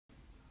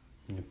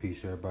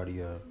Peace,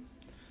 everybody.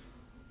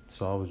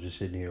 So I was just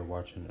sitting here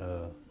watching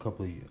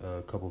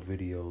couple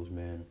videos,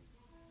 man.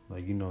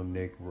 Like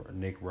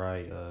Nick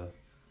Wright,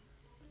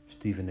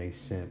 Stephen A.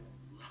 Simp,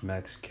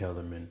 Max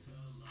Kellerman,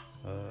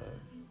 uh,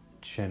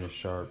 Shannon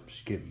Sharp,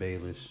 Skip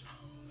Bayless.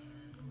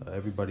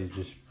 Everybody's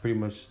just pretty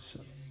much,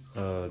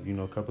 a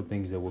couple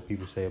things that what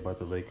people say about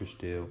the Lakers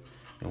still,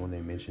 and when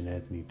they mention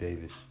Anthony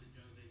Davis.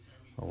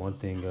 One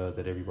thing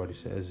that everybody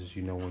says is,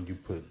 when you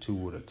put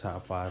two of the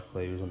top five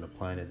players on the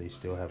planet, they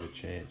still have a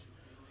chance.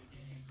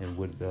 And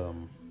when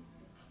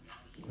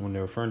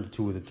they're referring to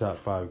two of the top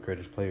five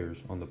greatest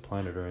players on the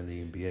planet or in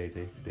the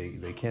NBA,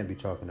 they can't be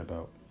talking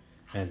about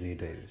Anthony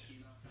Davis,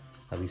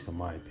 at least in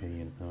my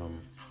opinion.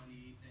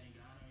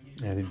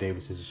 Anthony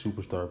Davis is a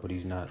superstar, but he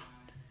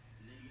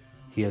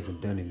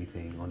hasn't done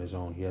anything on his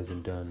own. He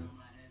hasn't done,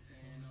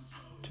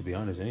 to be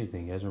honest,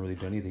 anything. He hasn't really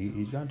done anything.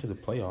 He's gotten to the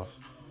playoffs.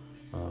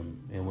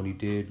 And when he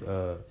did,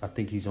 I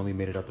think he's only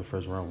made it out the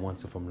first round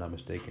once, if I'm not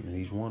mistaken. And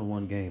he's won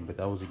one game, but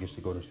that was against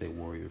the Golden State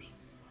Warriors.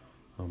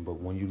 But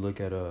when you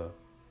look at the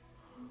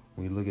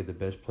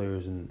best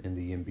players in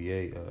the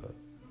NBA,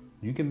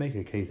 you can make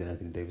a case that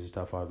Anthony Davis is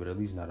top five, but at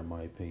least not in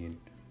my opinion.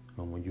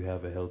 When you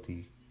have a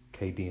healthy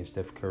KD and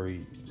Steph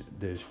Curry,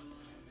 there's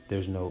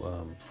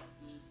no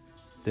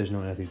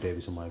Anthony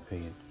Davis in my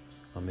opinion.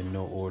 In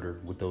no order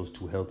with those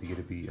two healthy,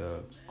 it'd be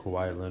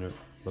Kawhi Leonard,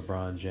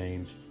 LeBron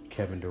James,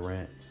 Kevin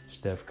Durant,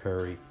 Steph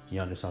Curry,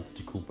 Giannis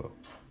Antetokounmpo.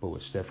 But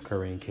with Steph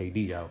Curry and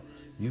KD out,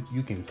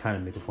 you can kind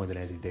of make the point that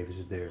Anthony Davis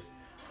is there.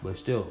 But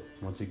still,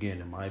 once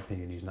again, in my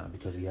opinion, he's not,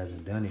 because he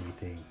hasn't done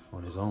anything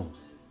on his own.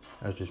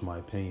 That's just my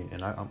opinion.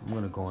 And I'm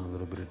going to go into a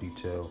little bit of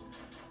detail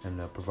and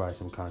provide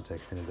some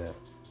context into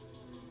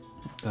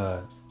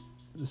that.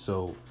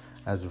 So,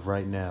 as of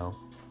right now,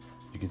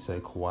 you can say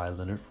Kawhi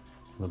Leonard,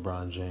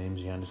 LeBron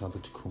James, Giannis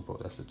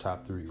Antetokounmpo. That's the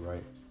top three,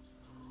 right?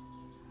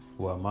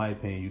 Well, in my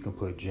opinion, you can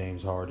put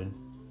James Harden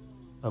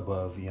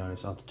above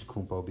Giannis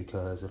Antetokounmpo,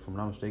 because if I'm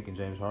not mistaken,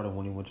 James Harden,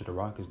 when he went to the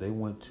Rockets, they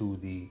went to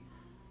the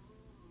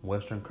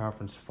Western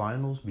Conference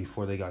Finals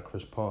before they got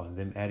Chris Paul, and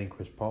them adding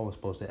Chris Paul was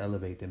supposed to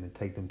elevate them and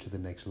take them to the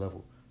next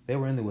level. They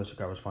were in the Western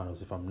Conference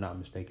Finals, if I'm not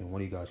mistaken.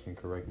 One of you guys can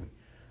correct me.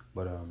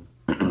 But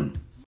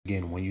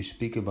again, when you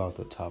speak about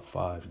the top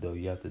five, though,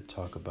 you have to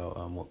talk about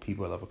what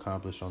people have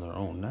accomplished on their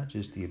own, not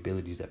just the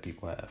abilities that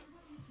people have.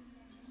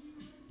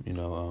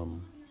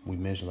 We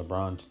mentioned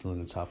LeBron still in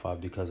the top five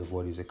because of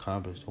what he's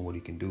accomplished and what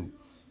he can do.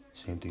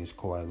 Same thing as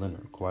Kawhi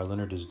Leonard. Kawhi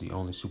Leonard is the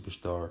only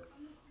superstar.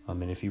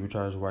 And if he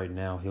retires right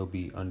now, he'll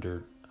be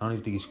under. I don't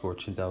even think he scored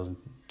 10,000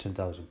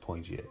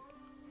 points yet.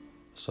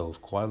 So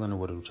if Kawhi Leonard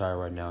were to retire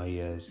right now, he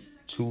has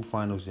 2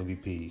 Finals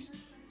MVPs,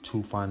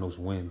 2 Finals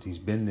wins. He's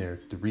been there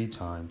 3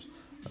 times,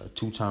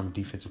 2-time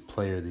Defensive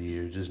Player of the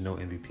Year, just no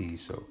MVPs.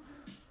 So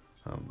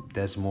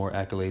that's more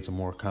accolades and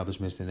more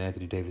accomplishments than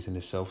Anthony Davis in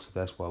itself. So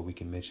that's why we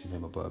can mention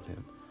him above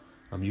him.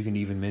 You can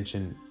even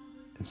mention,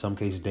 in some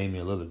cases,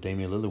 Damian Lillard.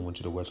 Damian Lillard went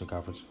to the Western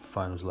Conference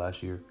Finals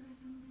last year,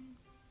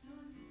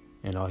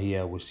 and all he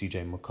had was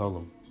C.J.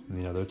 McCollum.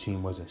 Their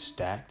team wasn't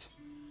stacked.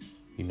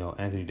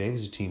 Anthony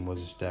Davis' team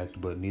wasn't stacked,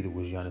 but neither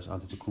was Giannis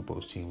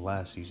Antetokounmpo's team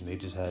last season. They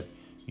just had,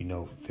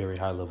 very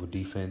high-level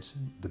defense.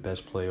 The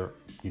best player,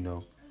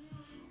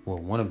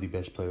 one of the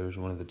best players,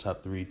 one of the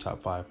top 3,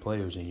 top 5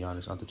 players in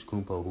Giannis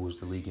Antetokounmpo, who was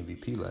the league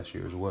MVP last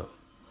year as well.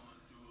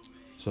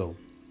 So,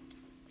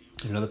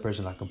 another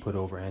person I can put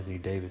over Anthony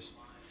Davis,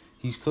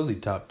 he's clearly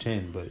top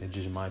 10, but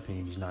in my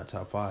opinion, he's not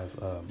top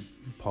 5.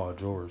 Paul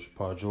George.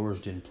 Paul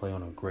George didn't play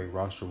on a great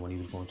roster when he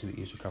was going to the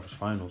Eastern Conference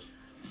Finals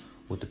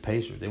with the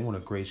Pacers. They weren't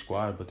a great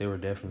squad, but they were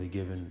definitely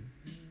giving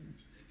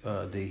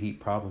the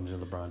Heat problems in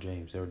LeBron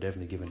James. They were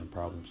definitely giving him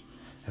problems.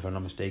 If I'm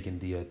not mistaken,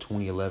 the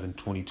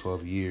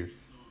 2011-2012 year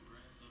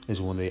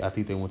is when I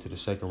think they went to the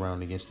second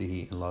round against the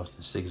Heat and lost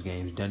in 6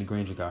 games. Danny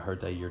Granger got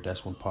hurt that year.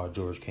 That's when Paul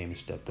George came and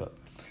stepped up.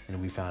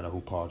 And we found out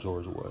who Paul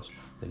George was.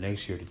 The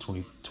next year, the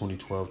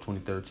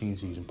 2012-2013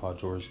 season, Paul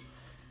George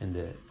and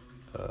the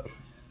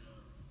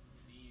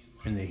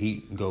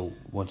Heat go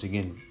once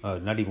again.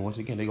 Not even once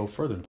again, they go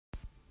further.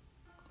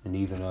 And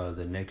even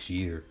the next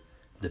year,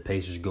 the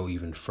Pacers go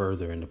even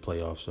further in the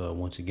playoffs.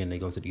 Once again, they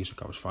go to the Eastern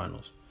Conference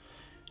Finals.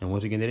 And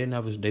once again, they didn't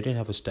have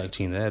a stacked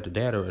team. They had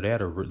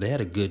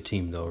a good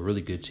team though, a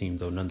really good team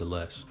though,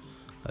 nonetheless.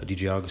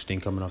 DJ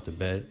Augustin coming off the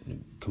bench.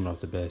 Coming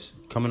off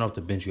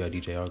the bench, you had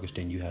DJ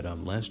Augustin. You had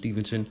Lance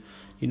Stevenson,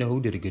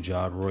 who did a good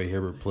job. Roy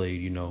Hibbert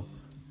played,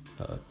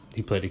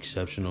 he played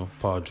exceptional.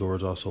 Paul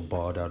George also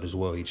balled out as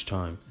well each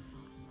time.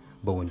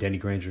 But when Danny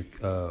Granger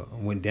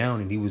went down,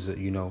 and he was a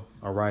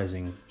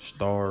rising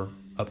star,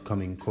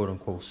 upcoming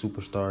quote-unquote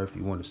superstar, if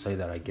you want to say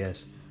that, I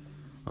guess.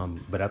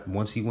 But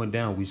once he went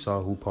down, we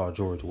saw who Paul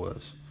George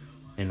was.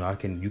 And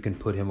you can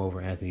put him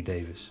over Anthony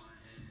Davis.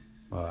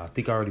 I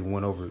think I already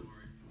went over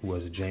who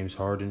was it, James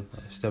Harden.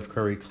 Steph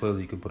Curry,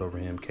 clearly you can put over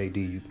him.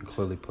 KD, you can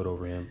clearly put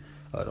over him.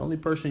 The only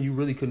person you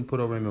really couldn't put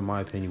over him, in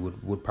my opinion,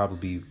 would probably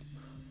be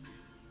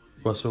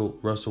Russell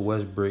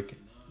Westbrook.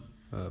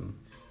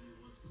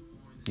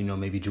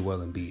 Maybe Joel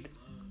Embiid.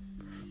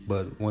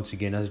 But once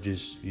again, that's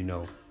just,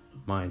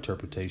 my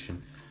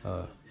interpretation.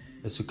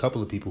 it's a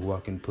couple of people who I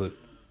can put.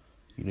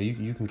 You know,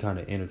 you can kind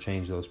of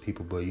interchange those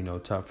people, but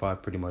top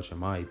 5 pretty much in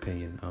my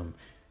opinion.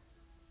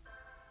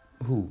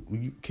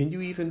 Can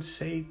you even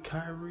say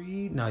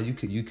Kyrie? No, you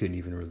couldn't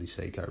even really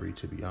say Kyrie,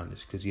 to be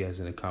honest, because he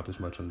hasn't accomplished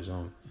much on his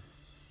own.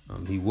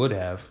 He would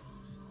have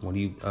when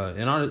he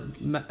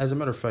as a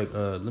matter of fact,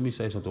 let me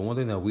say something. One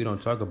thing that we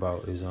don't talk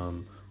about is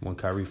when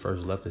Kyrie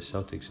first left the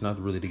Celtics. Not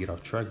really to get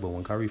off track, but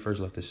when Kyrie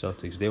first left the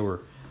Celtics, they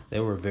were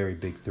a very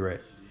big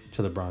threat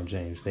to LeBron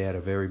James. They had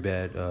a very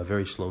bad,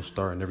 very slow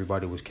start, and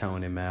everybody was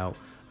counting him out.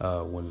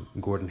 When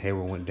Gordon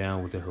Hayward went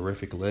down with a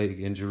horrific leg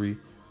injury,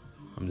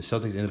 the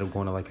Celtics ended up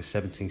going to like a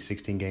 17,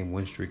 16 game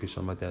win streak or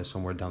something like that,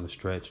 somewhere down the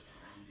stretch.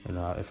 And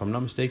if I'm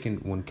not mistaken,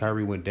 when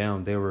Kyrie went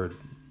down, they were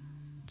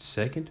the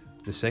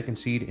second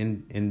seed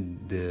in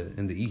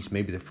the East,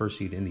 maybe the first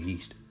seed in the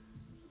East.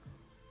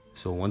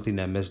 So one thing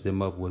that messed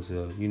them up was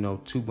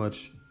too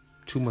much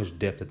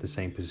depth at the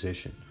same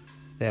position.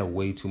 They had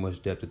way too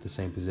much depth at the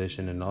same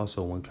position, and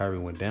also when Kyrie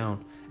went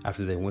down,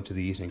 after they went to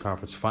the Eastern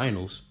Conference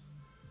Finals,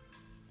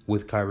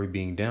 with Kyrie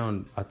being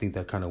down, I think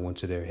that kind of went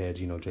to their heads.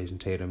 Jason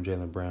Tatum,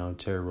 Jaylen Brown,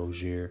 Terry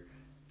Rozier.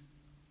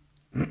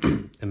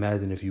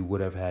 Imagine if you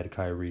would have had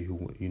Kyrie,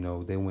 who,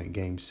 they went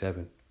Game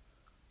 7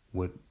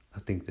 with, I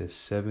think, the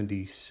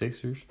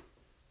 76ers.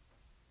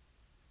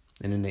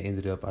 And then they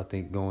ended up, I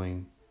think,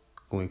 going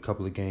a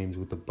couple of games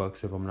with the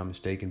Bucks, if I'm not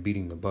mistaken,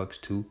 beating the Bucks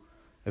too,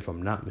 if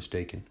I'm not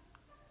mistaken.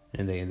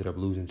 And they ended up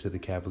losing to the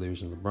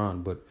Cavaliers and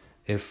LeBron. But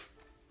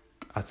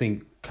I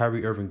think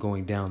Kyrie Irving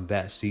going down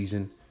that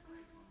season,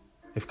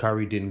 if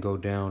Kyrie didn't go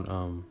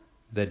down,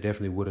 that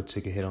definitely would have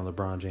took a hit on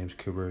LeBron James'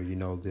 career.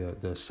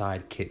 The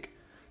sidekick,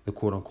 the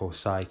quote-unquote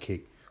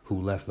sidekick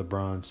who left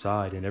LeBron's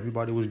side, and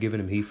everybody was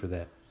giving him heat for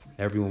that.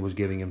 Everyone was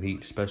giving him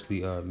heat,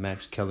 especially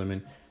Max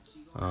Kellerman.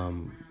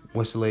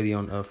 What's the lady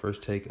on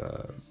First Take?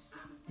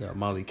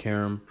 Molly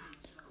Karam,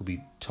 who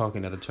be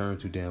talking out of turn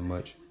too damn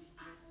much.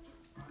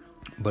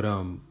 But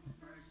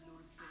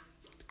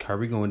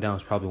Kyrie going down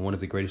is probably one of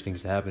the greatest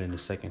things to happen in the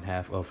second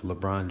half of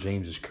LeBron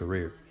James's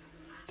career.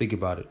 Think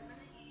about it.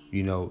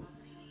 Your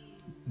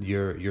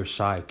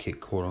sidekick,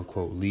 quote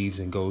unquote, leaves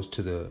and goes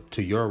to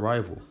your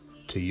rival,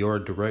 to your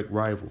direct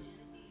rival,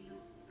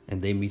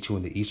 and they meet you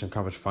in the Eastern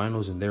Conference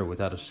Finals, and they're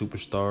without a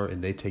superstar,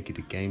 and they take you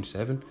to Game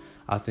 7.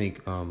 I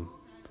think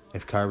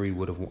if Kyrie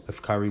was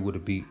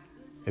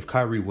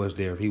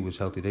there, if he was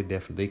healthy,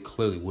 they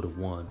clearly would have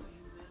won.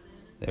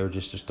 They were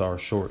just a star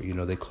short.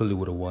 They clearly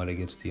would have won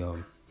against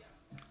the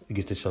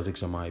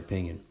Celtics, in my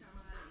opinion.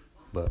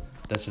 But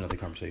that's another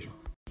conversation.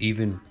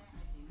 Even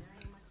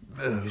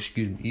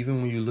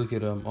when you look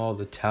at all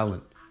the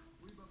talent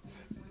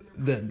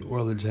that New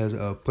Orleans has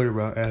put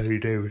around Anthony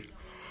Davis,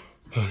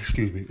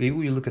 even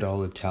when you look at all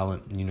the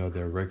talent,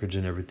 their records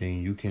and everything,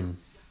 you can,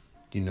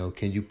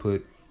 can you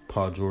put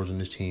Paul George on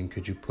this team?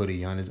 Could you put a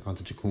Giannis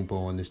Antetokounmpo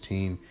on this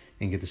team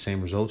and get the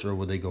same results, or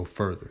will they go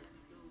further?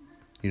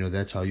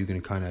 That's how you can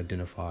kind of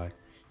identify,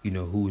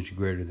 who is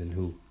greater than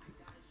who.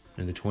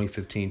 In the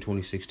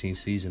 2015-2016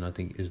 season, I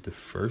think, is the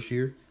first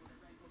year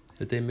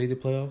that they made the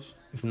playoffs,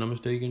 if I'm not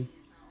mistaken.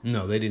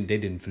 No, they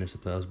didn't finish the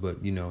playoffs, but,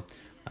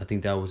 I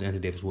think that was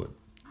Anthony Davis,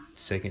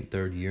 second,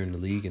 third year in the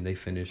league, and they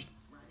finished,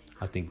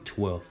 I think,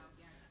 12th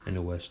in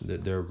the West.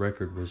 Their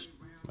record was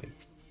like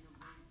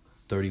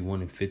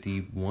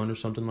 31-51 or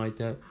something like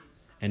that.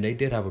 And they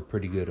did have a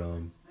pretty good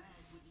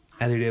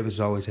Anthony Davis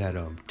always had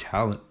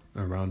talent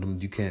around him.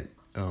 You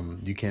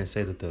can't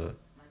say that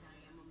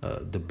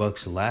the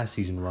Bucks last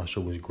season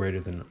roster was greater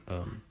than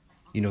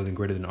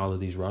all of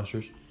these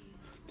rosters.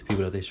 The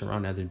people that they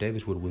surround Anthony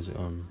Davis with was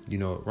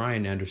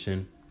Ryan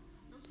Anderson,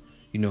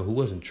 who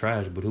wasn't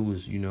trash, but who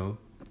was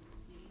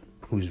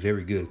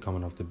very good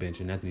coming off the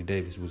bench, and Anthony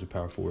Davis was a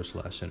power forward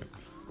 / center.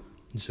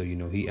 So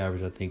he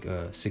averaged, I think,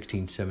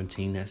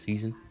 16-17 that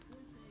season.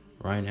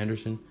 Ryan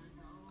Anderson.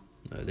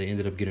 They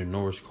ended up getting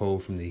Norris Cole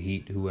from the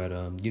Heat, who had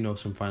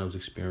some finals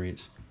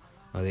experience.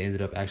 They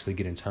ended up actually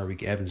getting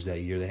Tyreke Evans that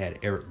year. They had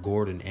Eric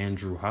Gordon,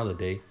 Andrew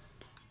Holiday,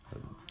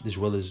 as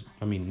well as,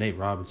 Nate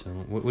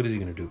Robinson. What is he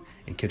going to do?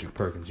 And Kendrick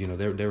Perkins. They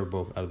were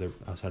both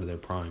outside of their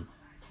prime.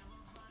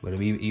 But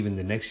even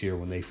the next year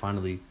when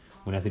Anthony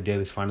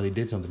Davis finally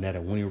did something, they had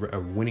a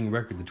winning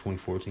record the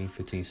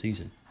 2014-15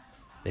 season.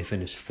 They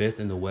finished 5th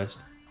in the West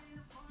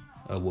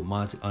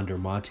under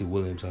Monty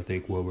Williams. I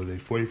think, what were they,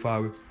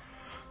 45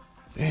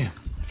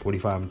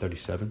 and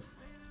 37.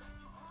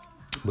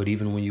 But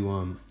even when you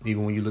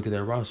look at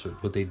that roster,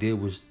 what they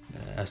did was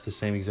that's the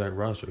same exact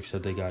roster,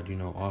 except they got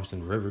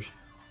Austin Rivers.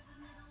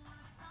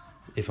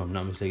 If I'm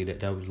not mistaken,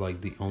 that was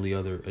like the only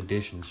other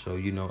addition. So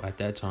at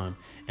that time,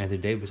 Anthony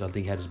Davis, I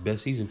think, had his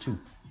best season too.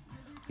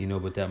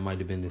 But that might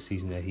have been the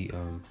season that he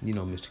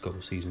missed a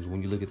couple seasons.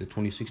 When you look at the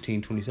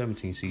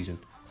 2016-2017 season,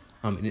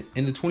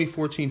 in the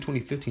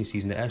 2014-2015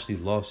 season, they actually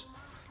lost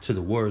to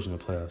the Warriors in the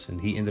playoffs, and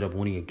he ended up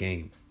winning a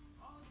game.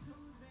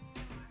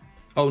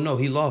 Oh no,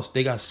 he lost.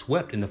 They got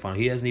swept in the final.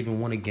 He hasn't even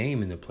won a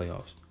game in the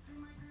playoffs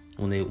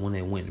when they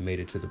went and made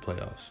it to the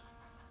playoffs.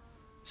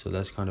 So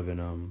that's kind of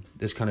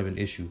an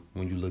issue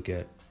when you look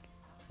at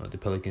the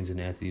Pelicans and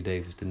Anthony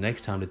Davis. The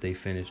next time that they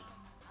finished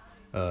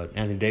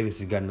Anthony Davis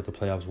has gotten to the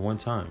playoffs one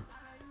time.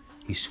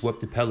 He swept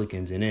the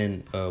Pelicans, and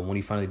then when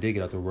he finally did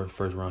get out the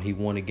first round, he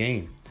won a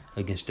game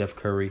against Steph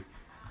Curry,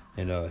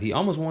 and he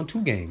almost won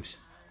 2 games,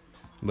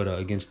 but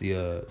against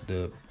the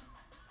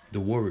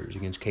Warriors,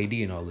 against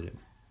KD and all of them.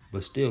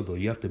 But still, though,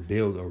 you have to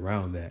build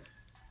around that.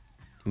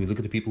 When you look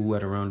at the people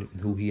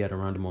who he had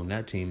around him on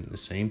that team, the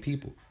same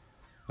people.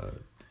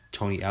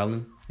 Tony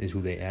Allen is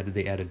who they added.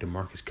 They added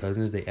DeMarcus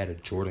Cousins. They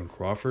added Jordan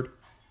Crawford.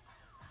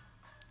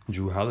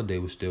 Jrue Holiday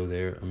was still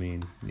there. I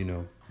mean,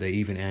 they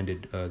even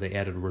added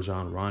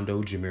Rajon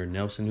Rondo, Jameer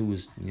Nelson, who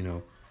was,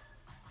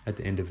 at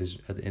the end of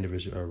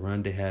his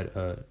run. They had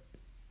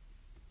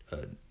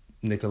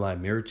Nikolai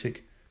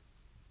Mirotic,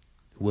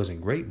 who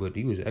wasn't great, but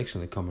he was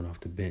excellent coming off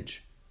the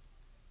bench.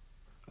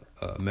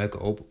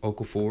 Emeka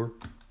Okafor,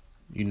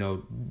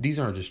 these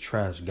aren't just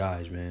trash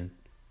guys, man.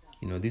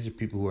 These are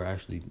people who are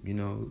actually,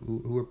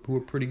 who are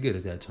pretty good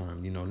at that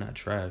time. Not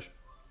trash.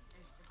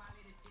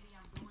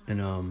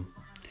 And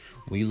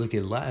when you look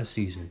at last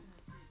season,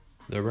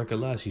 their record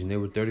last season, they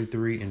were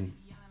 33 and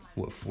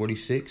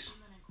 46.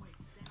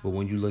 But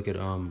when you look at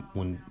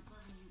when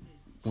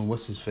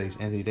what's his face,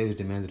 Anthony Davis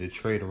demanded a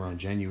trade around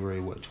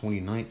January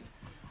 29th,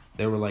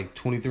 they were like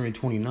 23 and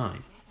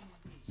 29.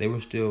 They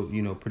were still,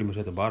 pretty much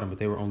at the bottom, but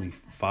they were only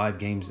 5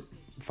 games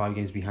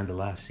behind the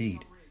last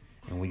seed.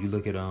 And when you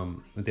look at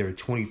they were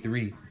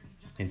 23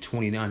 and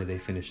 29, and they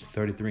finished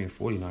 33 and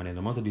 49. In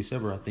the month of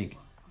December, I think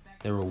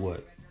they were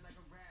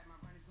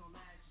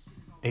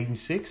 8 and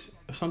 6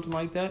 or something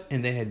like that.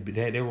 And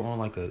they were on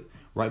like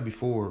right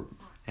before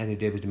Anthony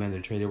Davis demanded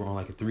a trade, they were on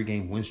like a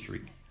 3-game win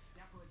streak.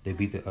 They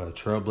beat the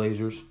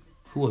Trailblazers.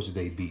 Who else did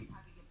they beat?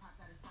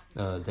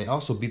 They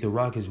also beat the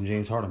Rockets and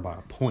James Harden by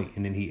a point.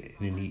 And then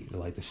he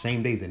like the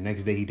same day, the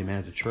next day, he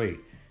demands a trade.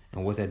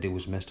 And what that did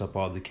was messed up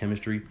all the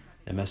chemistry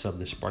and mess up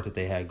the spark that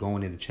they had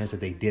going and the chance that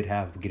they did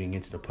have of getting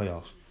into the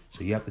playoffs.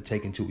 So you have to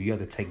take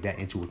that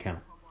into account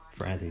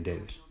for Anthony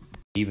Davis.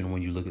 Even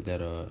when you look at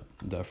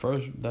that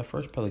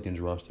first Pelicans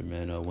roster,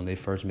 man, when they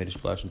first made a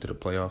splash into the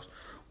playoffs,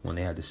 when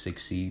they had the 6th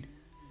seed,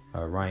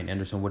 Ryan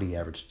Anderson, what he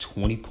averaged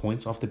 20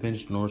 points off the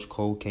bench. Norris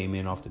Cole came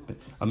in off the bench.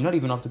 Not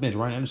even off the bench.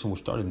 Ryan Anderson was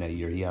starting that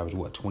year. He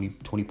averaged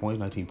 20 points,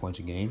 19 points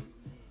a game.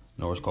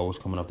 Norris Cole was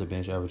coming off the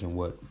bench,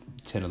 averaging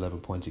 10, 11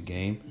 points a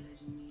game.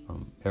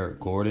 Eric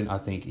Gordon, I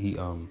think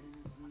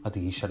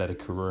he shot at a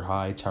career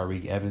high.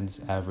 Tyreke Evans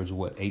averaged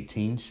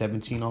 18,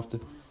 17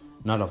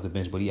 not off the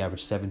bench, but he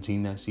averaged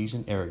 17 that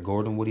season. Eric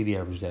Gordon, what did he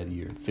average that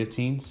year?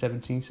 15,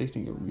 17,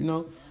 16,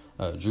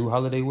 Jrue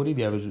Holiday, what did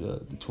he average the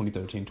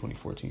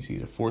 2013-2014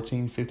 season?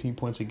 14, 15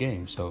 points a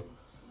game. So,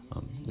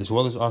 as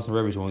well as Austin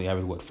Rivers, who only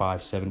averaged,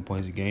 5, 7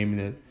 points a game in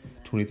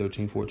that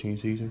 2013-14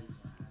 season?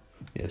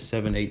 Yeah,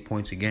 7, 8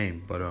 points a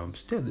game. But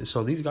still,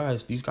 so these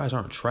guys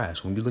aren't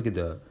trash. When you look at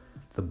the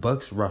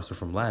Bucks roster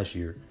from last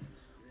year,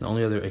 the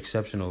only other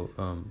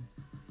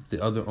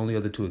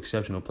 2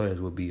 exceptional players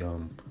would be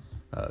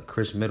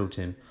Chris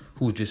Middleton,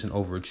 who's just an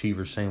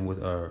overachiever. Same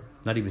with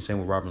not even same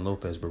with Robin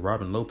Lopez, but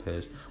Robin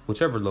Lopez,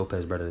 whichever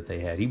Lopez brother that they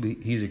had,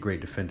 he's a great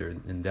defender,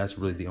 and that's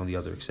really the only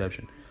other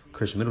exception.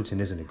 Chris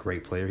Middleton isn't a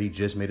great player. He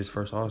just made his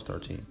first All-Star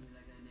team.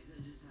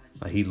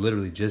 Like, he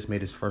literally just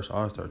made his first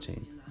All-Star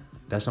team.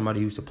 That's somebody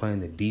who used to play in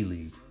the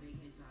D-League.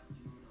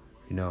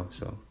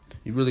 So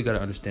you really got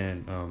to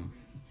understand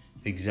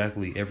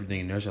exactly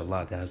everything. There's a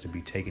lot that has to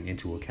be taken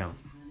into account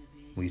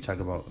when you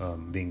talk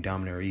about being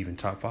dominant or even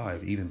top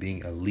 5, even being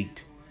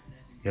elite.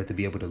 You have to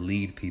be able to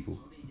lead people.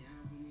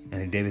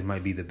 And Davis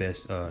might be the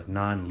best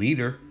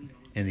non-leader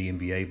in the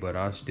NBA, but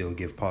I'll still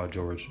give Paul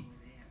George.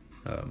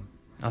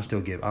 I'll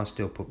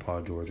still put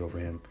Paul George over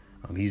him.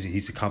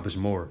 He's accomplished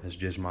more. It's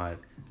just my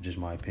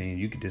opinion.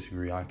 You can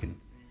disagree. I can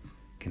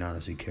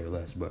honestly care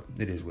less, but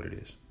it is what it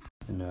is.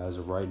 And as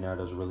of right now,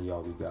 that's really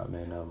all we got,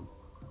 man.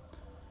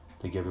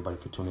 Thank everybody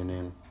for tuning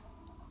in.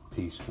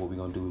 Peace. What we're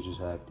gonna do is just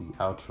have the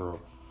outro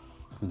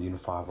from the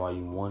Unified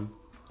Volume 1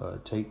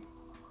 tape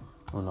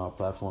on all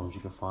platforms. You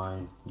can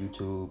find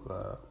YouTube,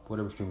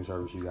 whatever streaming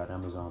service you got,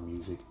 Amazon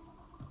Music,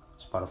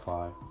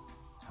 Spotify,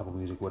 Apple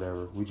Music,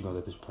 whatever. We're just gonna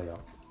let this play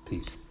out.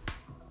 Peace.